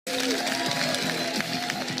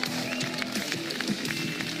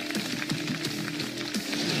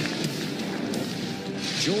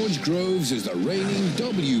George Groves is the reigning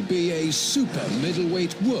WBA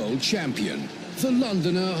Super-Middleweight World Champion. The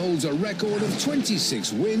Londoner holds a record of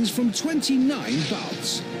 26 wins from 29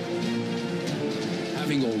 bouts.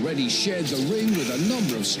 Having already shared the ring with a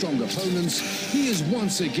number of strong opponents, he is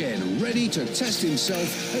once again ready to test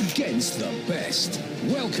himself against the best.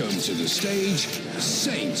 Welcome to the stage,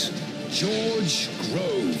 St. George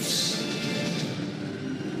Groves.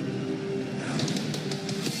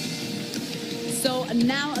 So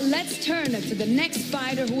now let's turn to the next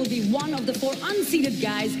fighter who will be one of the 4 unseeded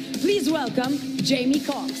guys. Please welcome Jamie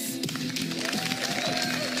Cox.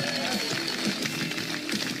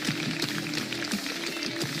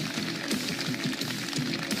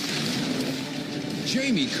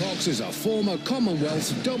 Jamie Cox is a former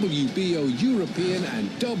Commonwealth, WBO European and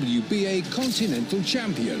WBA Continental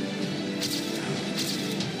Champion.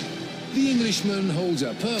 The Englishman holds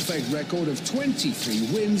a perfect record of 23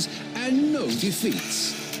 wins and no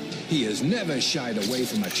defeats. He has never shied away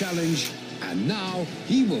from a challenge, and now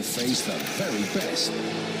he will face the very best.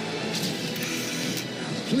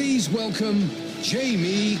 Please welcome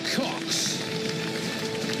Jamie Cox.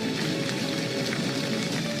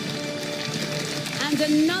 And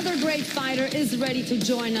another great fighter is ready to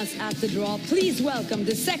join us at the draw. Please welcome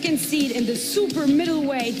the 2nd seed in the super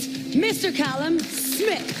middleweight, Mr. Callum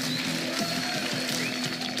Smith.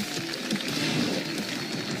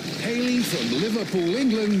 Hailing from Liverpool,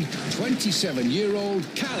 England, 27-year-old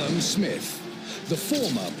Callum Smith. The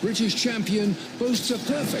former British champion boasts a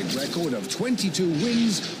perfect record of 22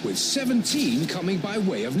 wins, with 17 coming by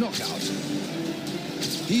way of knockout.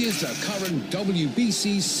 He is the current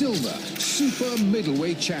WBC Silver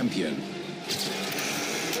Super-Middleweight champion.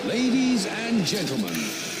 Ladies and gentlemen,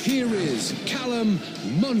 here is Callum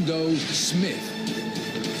Mundo Smith.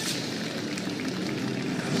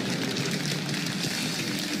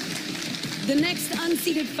 The next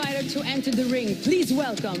unseeded fighter to enter the ring, please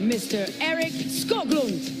welcome Mr. Erik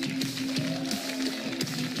Skoglund.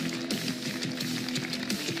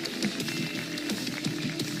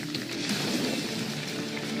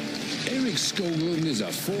 Erik Skoglund is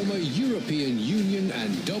a former European Union and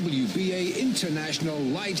WBA International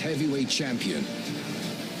Light Heavyweight Champion.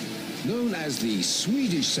 Known as the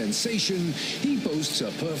Swedish sensation, he boasts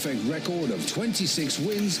a perfect record of 26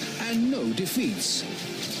 wins and no defeats.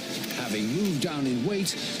 Having moved down in weight,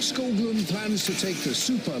 Skoglund plans to take the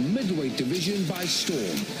super middleweight division by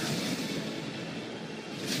storm.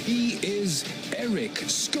 He is Erik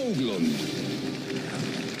Skoglund.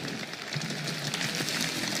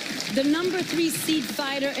 The number 3 seed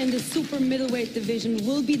fighter in the super middleweight division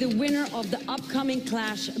will be the winner of the upcoming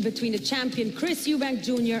clash between the champion Chris Eubank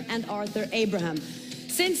Jr. and Arthur Abraham.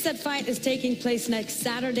 Since that fight is taking place next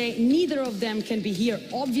Saturday, neither of them can be here,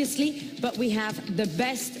 obviously, but we have the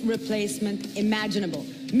best replacement imaginable,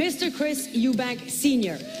 Mr. Chris Eubank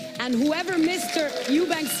Sr. And whoever Mr.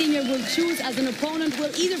 Eubank Sr. will choose as an opponent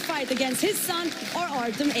will either fight against his son or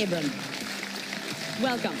Arthur Abraham.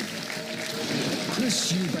 Welcome.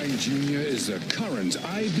 Chris Eubank Jr. is the current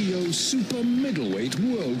IBO Super Middleweight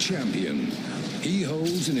World Champion. He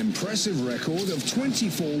holds an impressive record of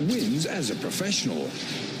 24 wins as a professional.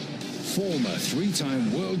 Former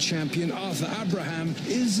 3-time world champion Arthur Abraham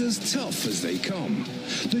is as tough as they come.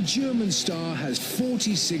 The German star has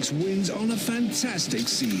 46 wins on a fantastic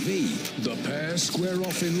CV. The pair square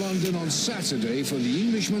off in London on Saturday for the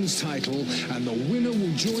Englishman's title, and the winner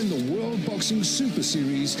will join the World Boxing Super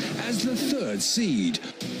Series as the 3rd seed.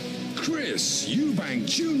 Chris Eubank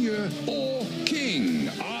Jr. or King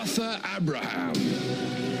Arthur Abraham.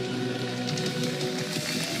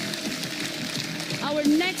 Our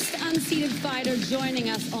next unseeded fighter joining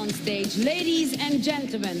us on stage, ladies and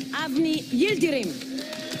gentlemen, Avni Yildirim.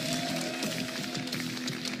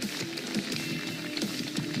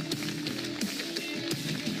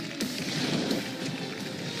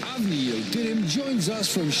 Avni Yildirim joins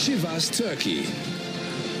us from Sivas, Turkey.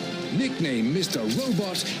 Nicknamed Mr.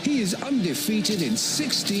 Robot, he is undefeated in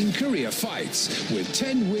 16 career fights, with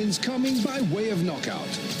 10 wins coming by way of knockout.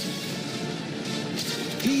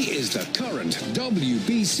 He is the current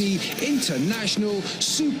WBC International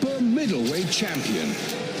Super Middleweight Champion.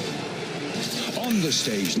 On the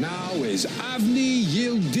stage now is Avni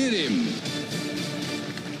Yildirim.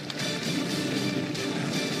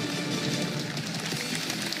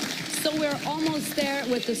 So we're almost there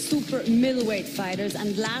with the super middleweight fighters,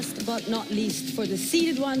 and last but not least, for the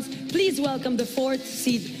seeded ones, please welcome the 4th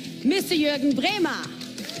seed, Mr. Jurgen Brahmer.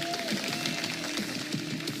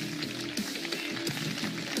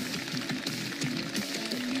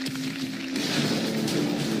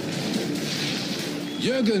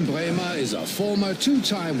 Jurgen Brahmer is a former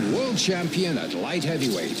two-time world champion at light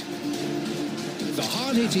heavyweight. The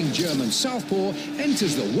hard-hitting German southpaw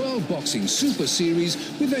enters the World Boxing Super Series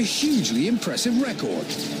with a hugely impressive record.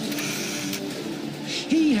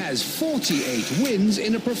 He has 48 wins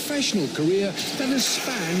in a professional career that has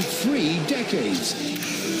spanned 3 decades.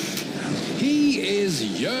 He is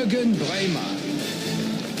Jurgen Brahmer.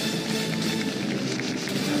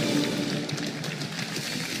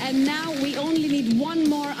 And now we only need one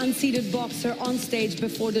more unseeded boxer on stage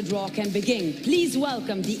before the draw can begin. Please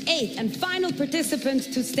welcome the 8th and final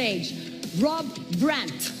participant to stage,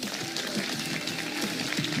 Brant.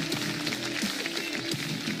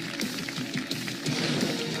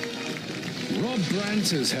 Brant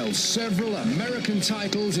has held several American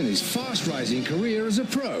titles in his fast-rising career as a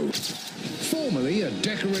pro. Formerly a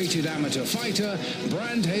decorated amateur fighter,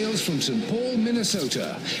 Brant hails from St. Paul,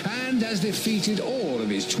 Minnesota, and has defeated all of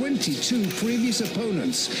his 22 previous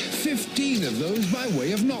opponents, 15 of those by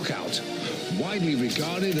way of knockout. Widely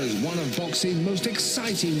regarded as one of boxing's most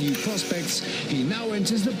exciting new prospects, he now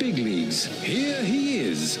enters the big leagues. Here he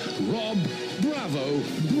is, Bravo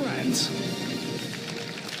Brant.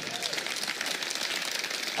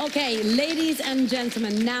 Okay, ladies and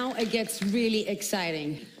gentlemen, now it gets really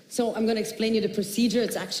exciting. So I'm going to explain you the procedure.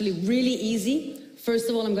 It's actually really easy. First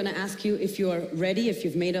of all, I'm going to ask you if you are ready, if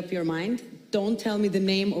you've made up your mind. Don't tell me the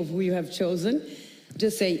name of who you have chosen.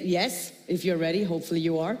 Just say yes, if you're ready. Hopefully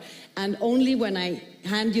you are. And only when I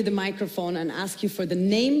hand you the microphone and ask you for the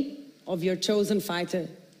name of your chosen fighter,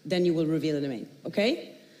 then you will reveal the name,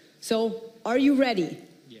 okay? So, are you ready?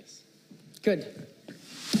 Yes. Good.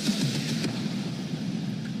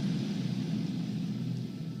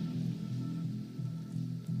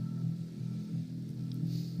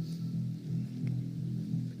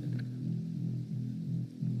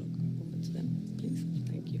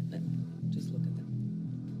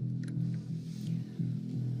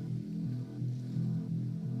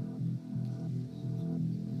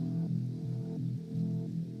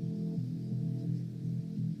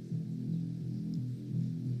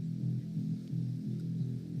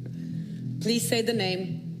 Please say the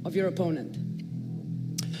name of your opponent.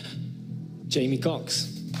 Jamie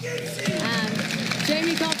Cox. And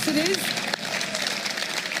Jamie Cox it is.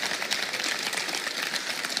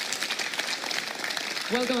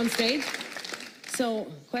 Welcome on stage. So,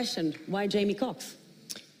 question, why Jamie Cox?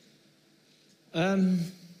 Me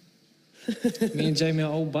and Jamie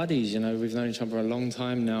are old buddies, you know, we've known each other a long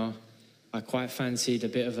time now. I quite fancied a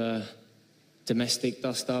bit of a domestic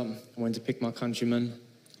dust-up. I wanted to pick my countryman.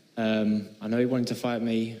 I know he wanted to fight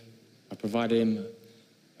me. I provided him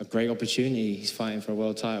a great opportunity. He's fighting for a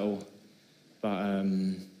world title. But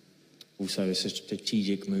also it's a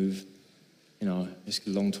strategic move. You know, it's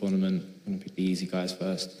a long tournament. I'm going to pick the easy guys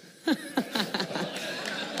first.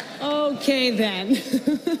 Okay, then.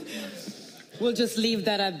 We'll just leave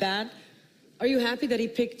that at that. Are you happy that he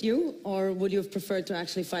picked you, or would you have preferred to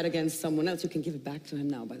actually fight against someone else? You can give it back to him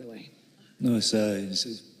now, by the way. No,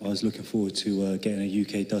 I was looking forward to getting a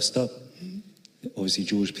UK dust-up. Obviously,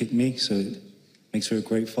 George picked me, so it makes for a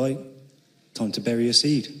great fight. Time to bury a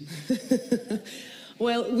seed.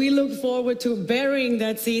 Well, we look forward to burying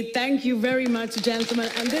that seed. Thank you very much, gentlemen.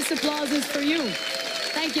 And this applause is for you.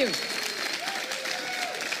 Thank you.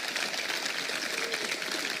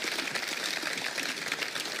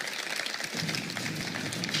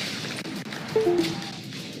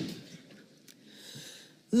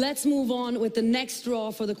 Let's move on with the next draw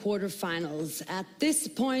for the quarterfinals. At this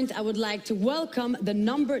point, I would like to welcome the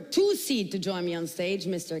number 2 seed to join me on stage,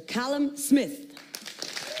 Mr. Callum Smith.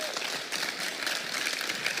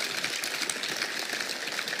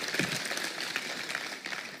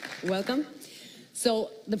 Welcome. So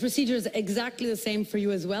the procedure is exactly the same for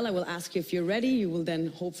you as well. I will ask you if you're ready. You will then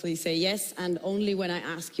hopefully say yes, and only when I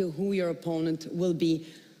ask you who your opponent will be,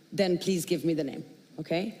 then please give me the name,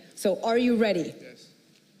 okay? So are you ready? Yes.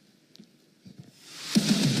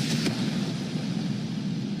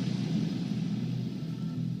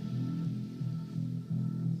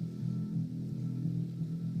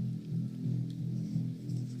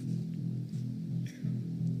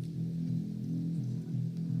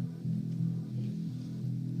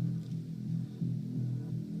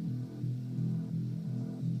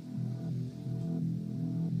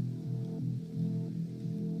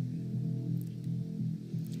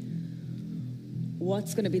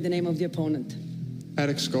 What's going to be the name of the opponent?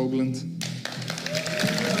 Erik Skoglund.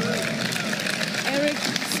 Erik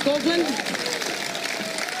Skoglund.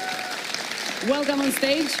 Welcome on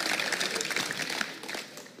stage.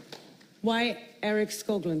 Why Erik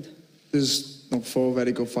Skoglund? There's not 4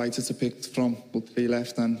 very good fighters to pick from, but 3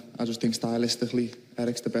 left, and I just think stylistically,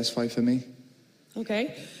 Erik's the best fight for me.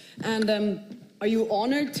 Okay. And are you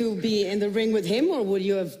honored to be in the ring with him, or would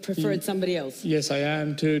you have preferred somebody else? Yes, I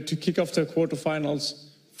am. To kick off the quarterfinals,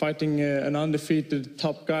 fighting an undefeated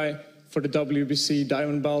top guy for the WBC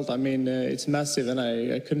diamond belt. I mean, it's massive, and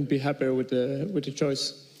I couldn't be happier with the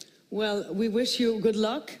choice. Well, we wish you good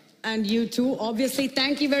luck, and you too, obviously.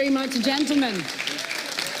 Thank you very much, gentlemen.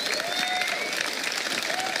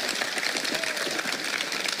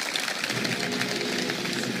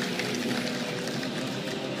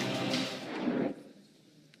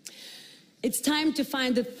 It's time to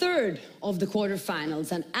find the third of the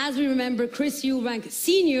quarterfinals, and as we remember, Chris Eubank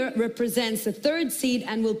Sr. represents the third seed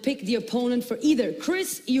and will pick the opponent for either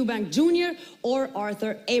Chris Eubank Jr. or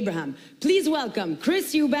Arthur Abraham. Please welcome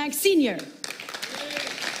Chris Eubank Sr.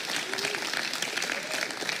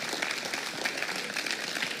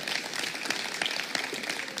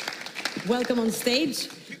 Welcome on stage.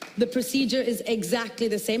 The procedure is exactly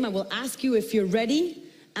the same. I will ask you if you're ready,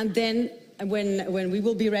 and then when we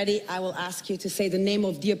will be ready, I will ask you to say the name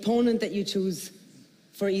of the opponent that you choose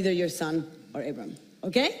for either your son or Abraham.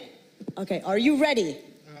 Okay? Okay, are you ready?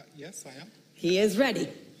 Yes, I am. He is ready.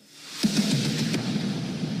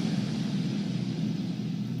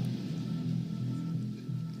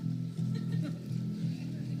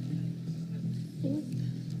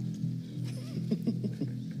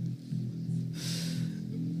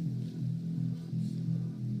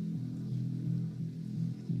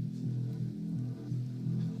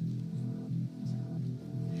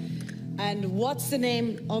 And what's the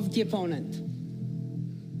name of the opponent?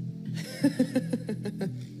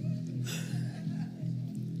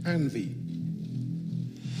 Avni.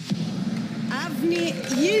 Avni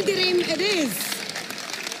Yildirim it is.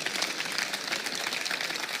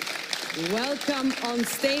 Welcome on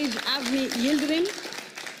stage, Avni Yildirim.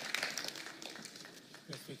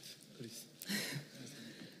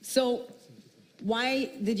 So,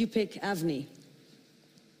 why did you pick Avni?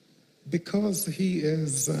 Because he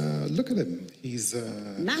is, look at him, he's...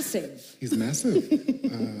 Massive. He's massive,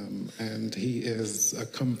 and he is a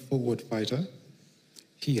come-forward fighter.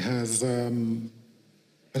 He has, I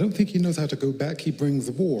don't think he knows how to go back. He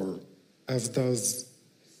brings war, as does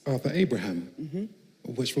Arthur Abraham,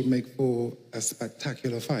 which will make for a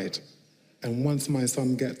spectacular fight. And once my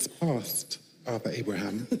son gets past Arthur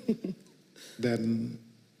Abraham, then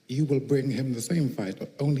you will bring him the same fight.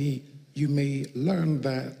 Only you may learn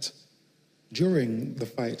that during the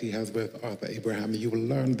fight he has with Arthur Abraham, you will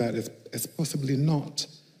learn that it's possibly not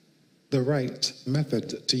the right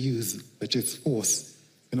method to use, which is force.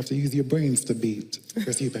 You have to use your brains to beat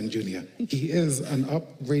Chris Eubank Jr. He is an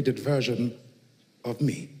upgraded version of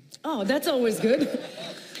me. Oh, that's always good.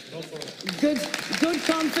 Good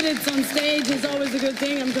confidence on stage is always a good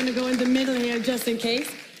thing. I'm going to go in the middle here just in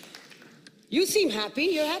case. You seem happy.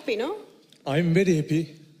 You're happy, no? I'm very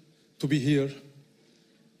happy to be here.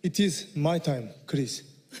 It is my time, Chris.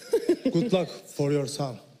 Good luck for your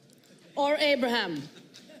son. Or Abraham.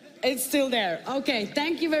 It's still there. Okay,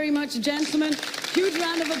 thank you very much, gentlemen. Huge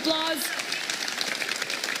round of applause.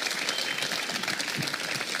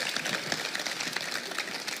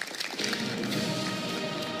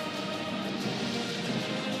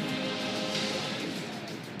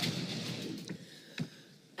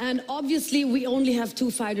 And obviously, we only have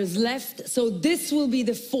 2 fighters left, so this will be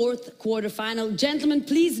the 4th quarterfinal. Gentlemen,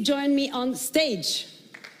 please join me on stage.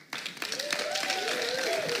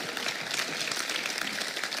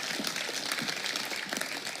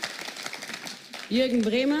 Jurgen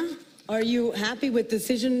Brahmer, are you happy with the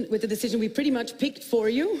decision we pretty much picked for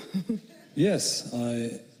you? Yes,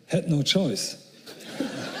 I had no choice.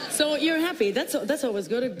 So you're happy. That's always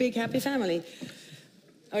good, a big happy family.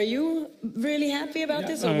 Are you really happy about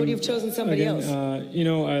this, or would you have chosen somebody else? You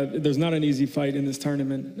know, there's not an easy fight in this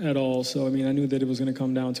tournament at all. So, I mean, I knew that it was going to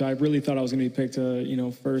come down to, I really thought I was going to be picked, you know,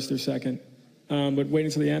 first or second. But waiting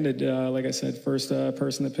until the end, like I said, first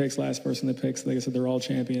person that picks, last person that picks. Like I said, they're all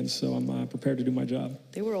champions, so I'm prepared to do my job.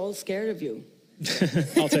 They were all scared of you.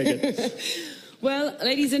 I'll take it. Well,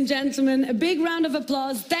 ladies and gentlemen, a big round of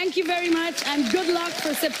applause. Thank you very much, and good luck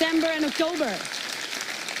for September and October.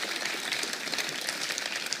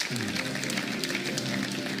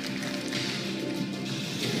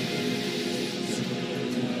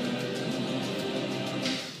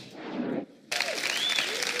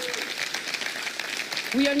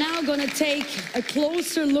 We are now going to take a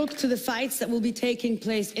closer look to the fights that will be taking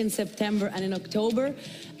place in September and in October.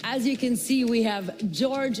 As you can see, we have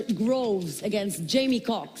George Groves against Jamie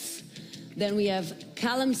Cox. Then we have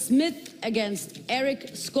Callum Smith against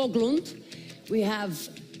Erik Skoglund. We have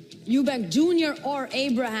Eubank Jr. or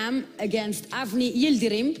Abraham against Avni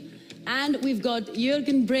Yildirim. And we've got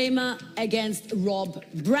Jurgen Brahmer against Rob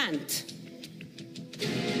Brant.